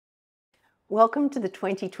Welcome to the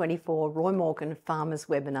 2024 Roy Morgan Farmers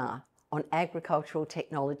Webinar on Agricultural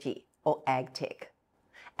Technology, or AgTech.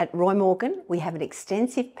 At Roy Morgan, we have an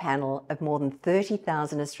extensive panel of more than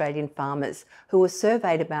 30,000 Australian farmers who were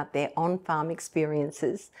surveyed about their on-farm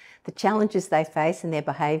experiences, the challenges they face in their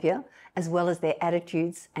behaviour, as well as their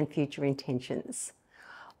attitudes and future intentions.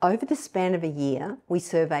 Over the span of a year, we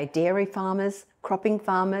surveyed dairy farmers, cropping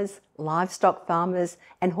farmers, livestock farmers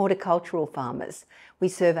and horticultural farmers. We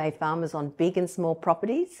survey farmers on big and small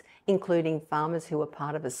properties, including farmers who are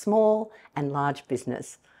part of a small and large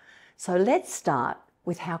business. So let's start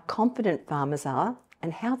with how confident farmers are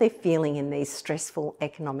and how they're feeling in these stressful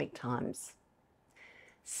economic times.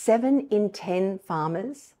 7 in 10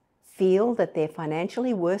 farmers feel that they're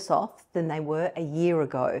financially worse off than they were a year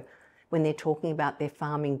ago when they're talking about their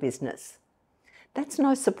farming business. That's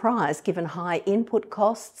no surprise given high input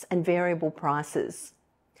costs and variable prices.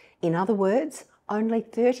 In other words, only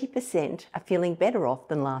 30% are feeling better off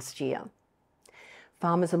than last year.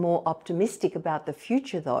 Farmers are more optimistic about the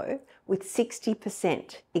future though, with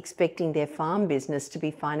 60% expecting their farm business to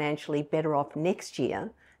be financially better off next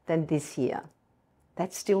year than this year.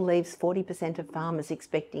 That still leaves 40% of farmers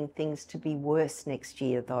expecting things to be worse next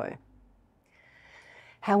year though.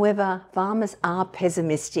 However, farmers are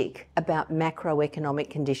pessimistic about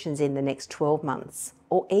macroeconomic conditions in the next 12 months,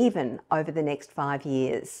 or even over the next 5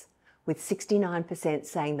 years, with 69%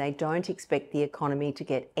 saying they don't expect the economy to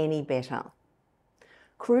get any better.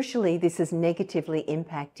 Crucially, this is negatively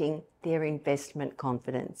impacting their investment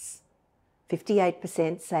confidence.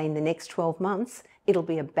 58% say in the next 12 months, it'll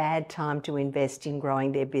be a bad time to invest in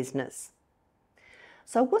growing their business.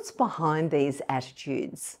 So what's behind these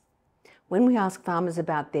attitudes? When we ask farmers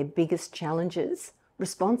about their biggest challenges,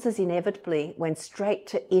 responses inevitably went straight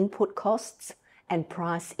to input costs and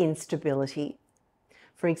price instability.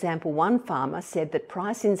 For example, one farmer said that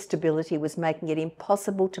price instability was making it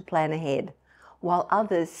impossible to plan ahead, while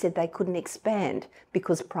others said they couldn't expand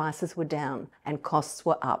because prices were down and costs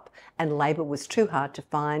were up and labour was too hard to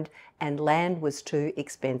find and land was too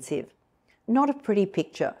expensive. Not a pretty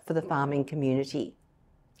picture for the farming community.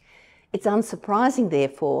 It's unsurprising,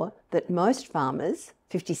 therefore, that most farmers,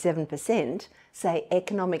 57%, say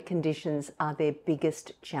economic conditions are their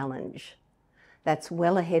biggest challenge. That's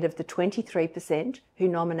well ahead of the 23% who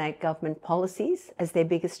nominate government policies as their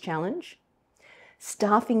biggest challenge.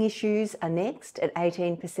 Staffing issues are next at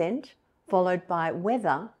 18%, followed by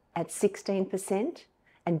weather at 16%,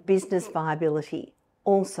 and business viability,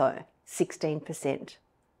 also 16%.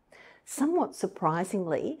 Somewhat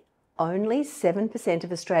surprisingly, only 7%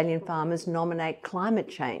 of Australian farmers nominate climate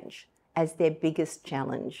change as their biggest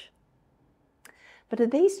challenge. But are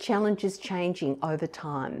these challenges changing over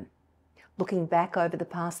time? Looking back over the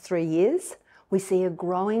past 3 years, we see a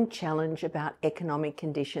growing challenge about economic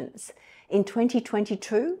conditions. In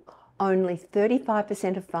 2022, only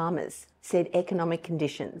 35% of farmers said economic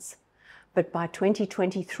conditions, but by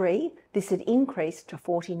 2023, this had increased to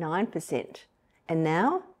 49%. And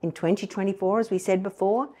now, in 2024, as we said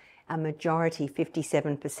before, a majority,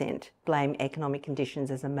 57%, blame economic conditions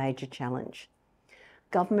as a major challenge.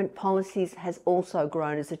 Government policies has also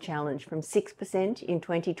grown as a challenge from 6% in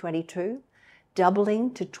 2022,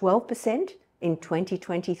 doubling to 12% in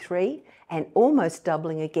 2023, and almost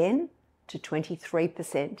doubling again to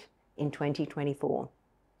 23% in 2024.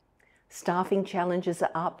 Staffing challenges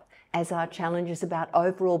are up, as are challenges about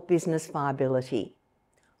overall business viability.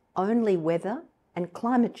 Only weather and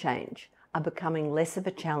climate change are becoming less of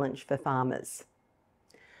a challenge for farmers.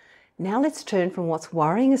 Now let's turn from what's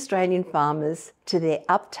worrying Australian farmers to their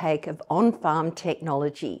uptake of on-farm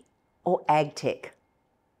technology, or AgTech.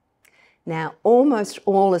 Now, almost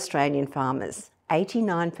all Australian farmers,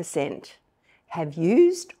 89%, have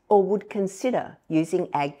used or would consider using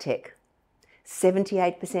AgTech.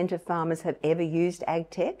 78% of farmers have ever used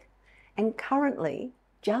AgTech, and currently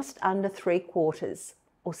just under 3/4,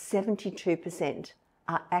 or 72%,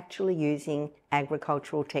 are actually using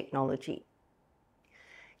agricultural technology.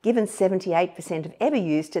 Given 78% have ever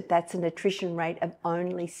used it, that's an attrition rate of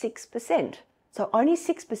only 6%. So only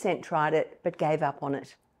 6% tried it but gave up on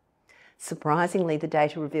it. Surprisingly, the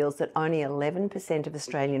data reveals that only 11% of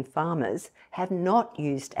Australian farmers have not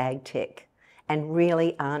used AgTech and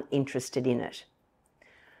really aren't interested in it.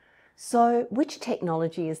 So which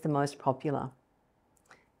technology is the most popular?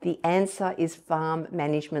 The answer is farm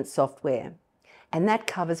management software. And that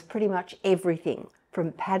covers pretty much everything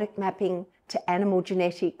from paddock mapping to animal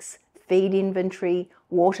genetics, feed inventory,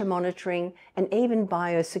 water monitoring, and even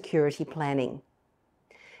biosecurity planning.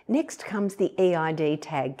 Next comes the EID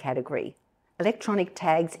tag category. Electronic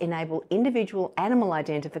tags enable individual animal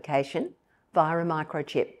identification via a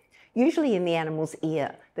microchip, usually in the animal's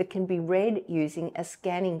ear, that can be read using a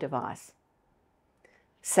scanning device.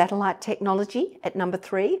 Satellite technology, at number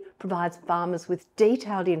 3, provides farmers with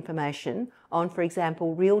detailed information on, for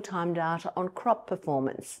example, real-time data on crop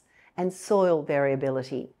performance and soil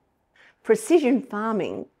variability. Precision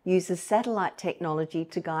farming uses satellite technology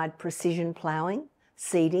to guide precision ploughing,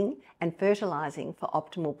 seeding and fertilising for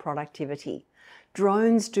optimal productivity.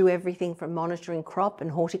 Drones do everything from monitoring crop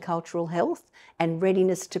and horticultural health and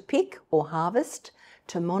readiness to pick or harvest,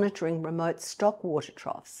 to monitoring remote stock water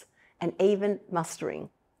troughs and even mustering.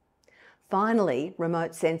 Finally,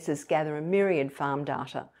 remote sensors gather a myriad farm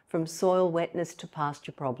data from soil wetness to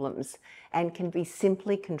pasture problems and can be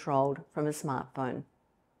simply controlled from a smartphone.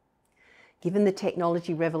 Given the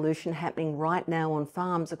technology revolution happening right now on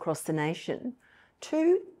farms across the nation,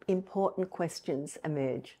 2 important questions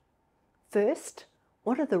emerge. First,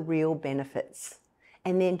 what are the real benefits?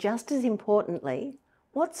 And then, just as importantly,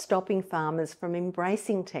 what's stopping farmers from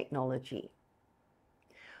embracing technology?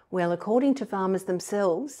 Well, according to farmers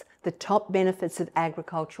themselves, the top benefits of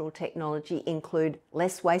agricultural technology include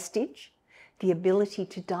less wastage, the ability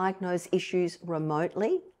to diagnose issues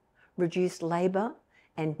remotely, reduced labour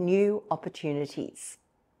and new opportunities.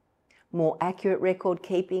 More accurate record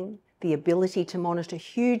keeping, the ability to monitor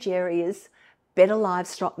huge areas, better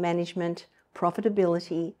livestock management,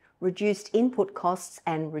 profitability, reduced input costs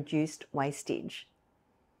and reduced wastage.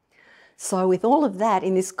 So with all of that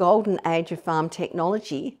in this golden age of farm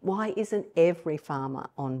technology, why isn't every farmer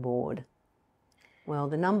on board? Well,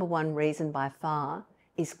 the number one reason by far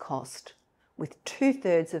is cost, with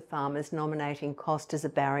 2/3 of farmers nominating cost as a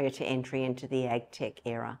barrier to entry into the AgTech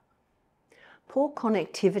era. Poor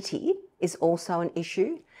connectivity is also an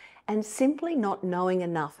issue, and simply not knowing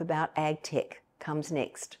enough about AgTech comes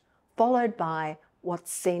next, followed by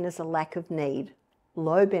what's seen as a lack of need,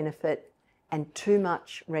 low benefit, and too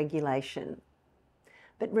much regulation.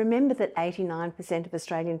 But remember that 89% of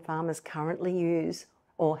Australian farmers currently use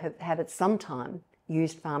or have at some time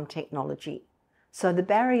used farm technology. So the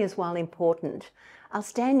barriers, while important, are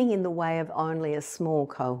standing in the way of only a small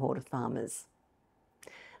cohort of farmers.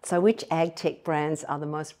 So which AgTech brands are the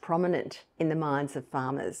most prominent in the minds of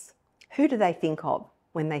farmers? Who do they think of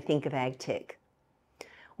when they think of AgTech?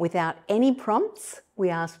 Without any prompts, we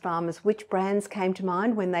asked farmers which brands came to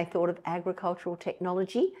mind when they thought of agricultural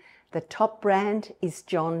technology. The top brand is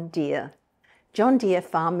John Deere. John Deere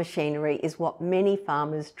farm machinery is what many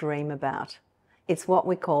farmers dream about. It's what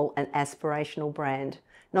we call an aspirational brand,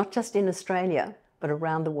 not just in Australia, but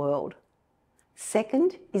around the world.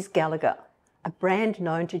 Second is Gallagher, a brand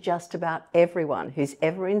known to just about everyone who's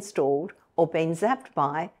ever installed or been zapped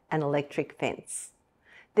by an electric fence.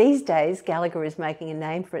 These days, Gallagher is making a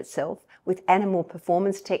name for itself with animal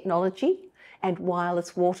performance technology and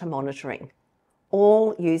wireless water monitoring,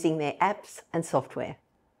 all using their apps and software.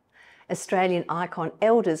 Australian icon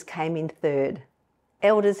Elders came in third.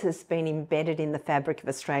 Elders has been embedded in the fabric of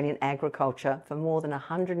Australian agriculture for more than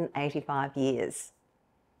 185 years.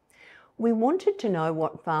 We wanted to know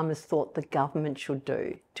what farmers thought the government should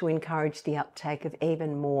do to encourage the uptake of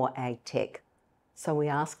even more AgTech. So we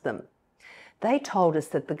asked them. They told us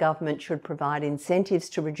that the government should provide incentives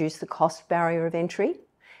to reduce the cost barrier of entry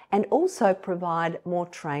and also provide more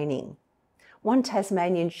training. One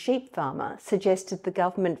Tasmanian sheep farmer suggested the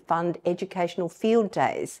government fund educational field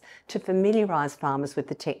days to familiarise farmers with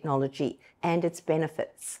the technology and its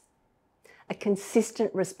benefits. A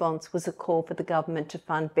consistent response was a call for the government to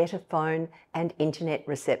fund better phone and internet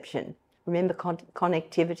reception. Remember,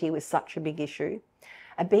 connectivity was such a big issue.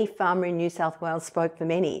 A beef farmer in New South Wales spoke for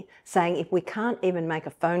many, saying if we can't even make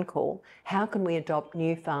a phone call, how can we adopt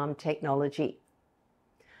new farm technology?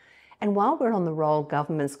 And while we're on the role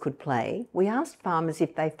governments could play, we asked farmers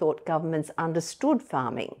if they thought governments understood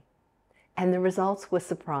farming. And the results were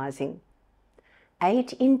surprising.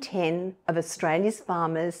 8 in 10 of Australia's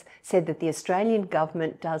farmers said that the Australian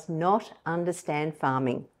government does not understand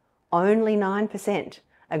farming. Only 9%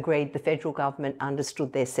 agreed the federal government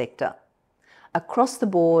understood their sector. Across the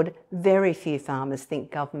board, very few farmers think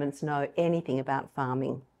governments know anything about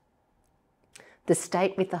farming. The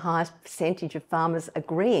state with the highest percentage of farmers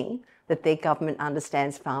agreeing that their government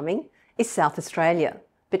understands farming is South Australia,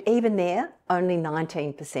 but even there, only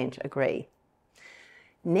 19% agree.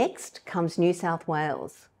 Next comes New South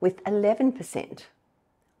Wales with 11%.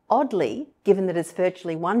 Oddly, given that it's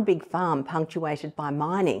virtually one big farm punctuated by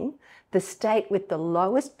mining, the state with the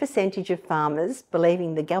lowest percentage of farmers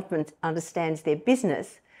believing the government understands their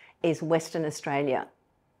business is Western Australia,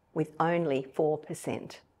 with only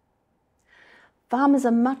 4%. Farmers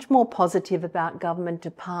are much more positive about government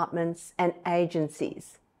departments and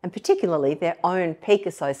agencies, and particularly their own peak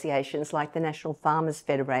associations like the National Farmers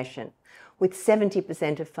Federation, with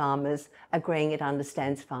 70% of farmers agreeing it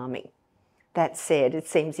understands farming. That said, it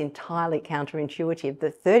seems entirely counterintuitive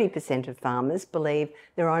that 30% of farmers believe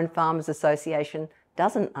their own Farmers Association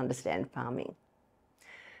doesn't understand farming.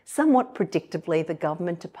 Somewhat predictably, the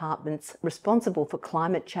government departments responsible for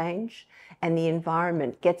climate change and the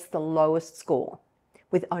environment gets the lowest score,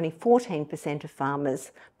 with only 14% of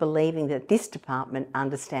farmers believing that this department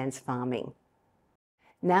understands farming.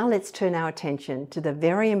 Now let's turn our attention to the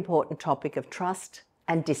very important topic of trust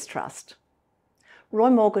and distrust. Roy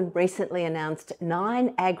Morgan recently announced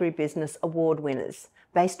 9 Agribusiness Award winners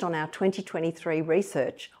based on our 2023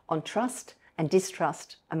 research on trust and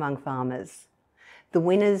distrust among farmers. The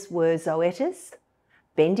winners were Zoetis,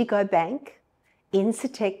 Bendigo Bank,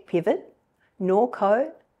 Incitec Pivot,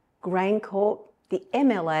 Norco, GrainCorp, the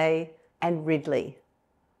MLA and Ridley,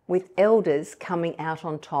 with Elders coming out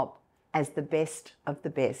on top as the best of the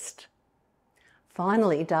best.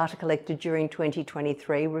 Finally, data collected during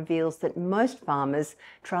 2023 reveals that most farmers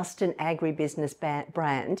trust an agribusiness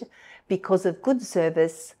brand because of good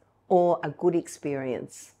service or a good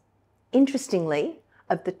experience. Interestingly,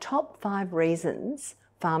 of the top 5 reasons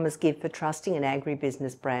farmers give for trusting an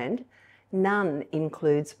agribusiness brand, none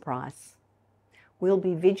includes price. We'll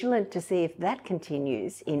be vigilant to see if that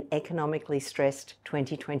continues in economically stressed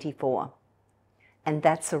 2024. And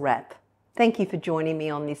that's a wrap. Thank you for joining me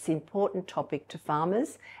on this important topic to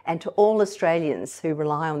farmers and to all Australians who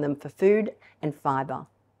rely on them for food and fibre.